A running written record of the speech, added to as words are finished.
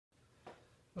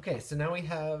Okay, so now we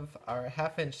have our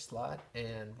 1/2 inch slot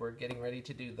and we're getting ready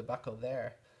to do the buckle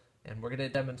there. And we're going to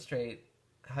demonstrate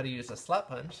how to use a slot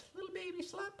punch, little baby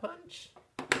slot punch,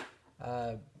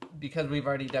 because we've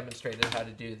already demonstrated how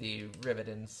to do the rivet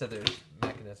and scissors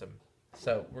mechanism.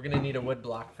 So we're going to need a wood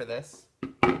block for this.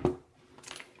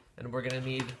 And we're going to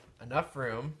need enough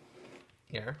room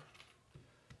here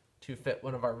to fit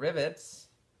one of our rivets.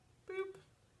 Boop.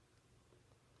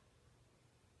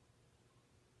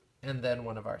 And then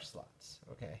one of our slots,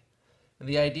 okay? And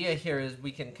the idea here is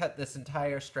we can cut this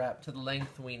entire strap to the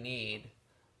length we need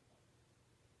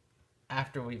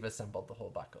after we've assembled the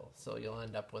whole buckle. So you'll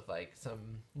end up with like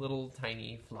some little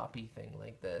tiny floppy thing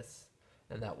like this,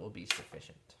 and that will be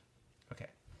sufficient. Okay,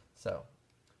 so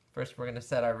first we're gonna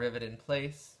set our rivet in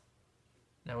place.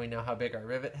 Now we know how big our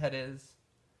rivet head is.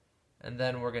 And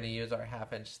then we're gonna use our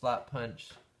 1/2 inch slot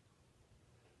punch,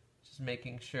 just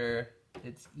making sure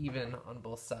it's even on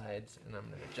both sides, and I'm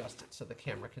going to adjust it so the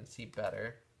camera can see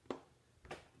better.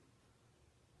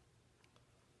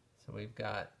 So we've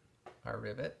got our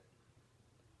rivet,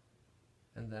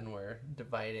 and then we're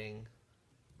dividing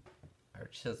our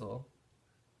chisel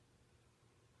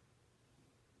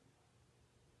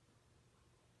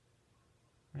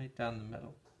right down the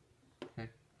middle. Okay.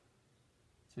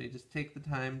 So you just take the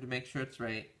time to make sure it's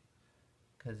right,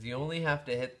 because you only have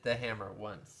to hit the hammer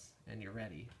once and you're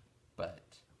ready.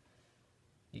 But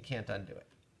you can't undo it.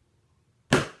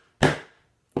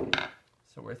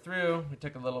 So we're through. We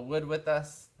took a little wood with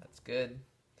us. That's good.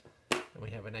 And we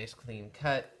have a nice clean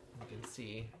cut. You can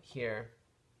see here,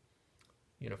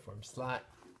 uniform slot.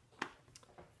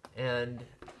 And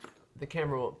the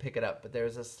camera won't pick it up, but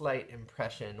there's a slight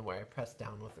impression where I pressed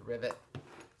down with the rivet.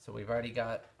 So we've already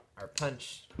got our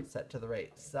punch set to the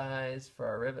right size for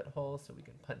our rivet hole, so we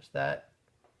can punch that.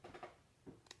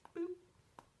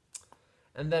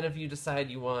 And then if you decide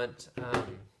you want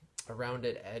a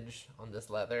rounded edge on this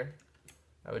leather,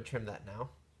 I would trim that now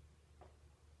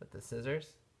with the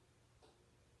scissors,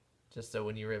 just so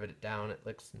when you rivet it down it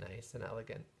looks nice and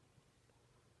elegant.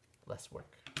 Less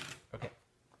work. Okay.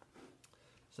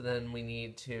 So then we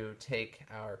need to take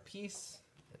our piece,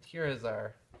 and here is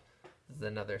this is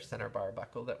another center bar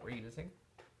buckle that we're using.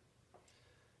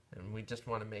 And we just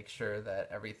want to make sure that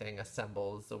everything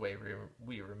assembles the way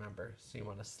we remember. So you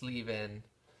want to sleeve in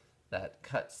that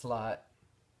cut slot,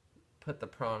 put the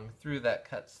prong through that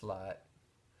cut slot,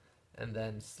 and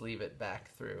then sleeve it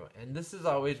back through. And this is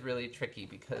always really tricky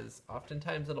because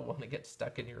oftentimes it'll want to get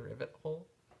stuck in your rivet hole.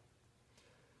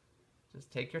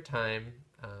 Just take your time.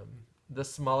 The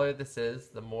smaller this is,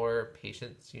 the more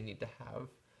patience you need to have,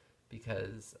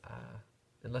 because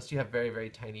unless you have very, very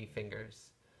tiny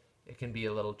fingers, it can be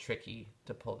a little tricky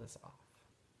to pull this off.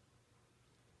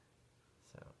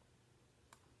 So,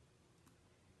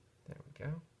 there we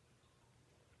go.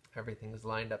 Everything's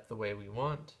lined up the way we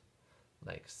want,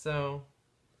 like so.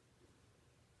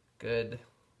 Good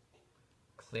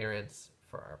clearance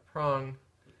for our prong.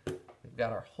 We've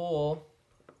got our hole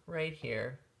right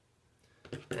here,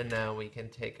 and now we can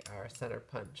take our center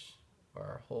punch, or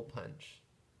our hole punch,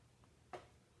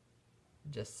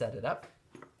 just set it up,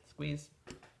 squeeze,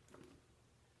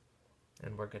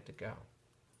 and we're good to go.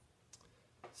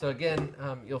 So again,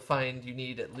 you'll find you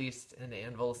need at least an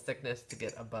anvil's thickness to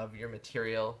get above your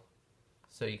material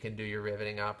so you can do your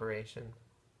riveting operation,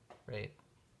 right?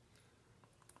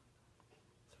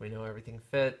 So we know everything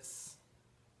fits.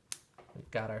 We've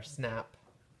got our snap,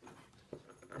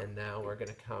 and now we're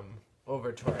going to come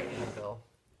over to our anvil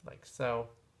like so,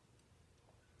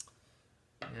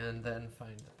 and then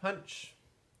find the punch,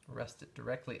 rest it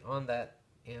directly on that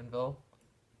anvil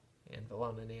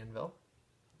on an anvil,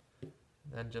 and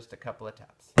then just a couple of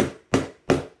taps.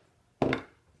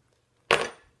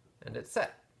 And it's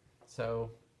set.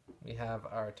 So we have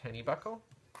our tiny buckle,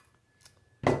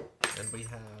 and we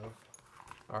have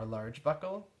our large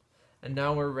buckle, and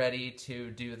now we're ready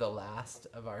to do the last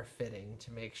of our fitting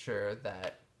to make sure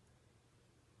that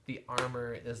the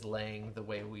armor is laying the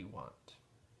way we want.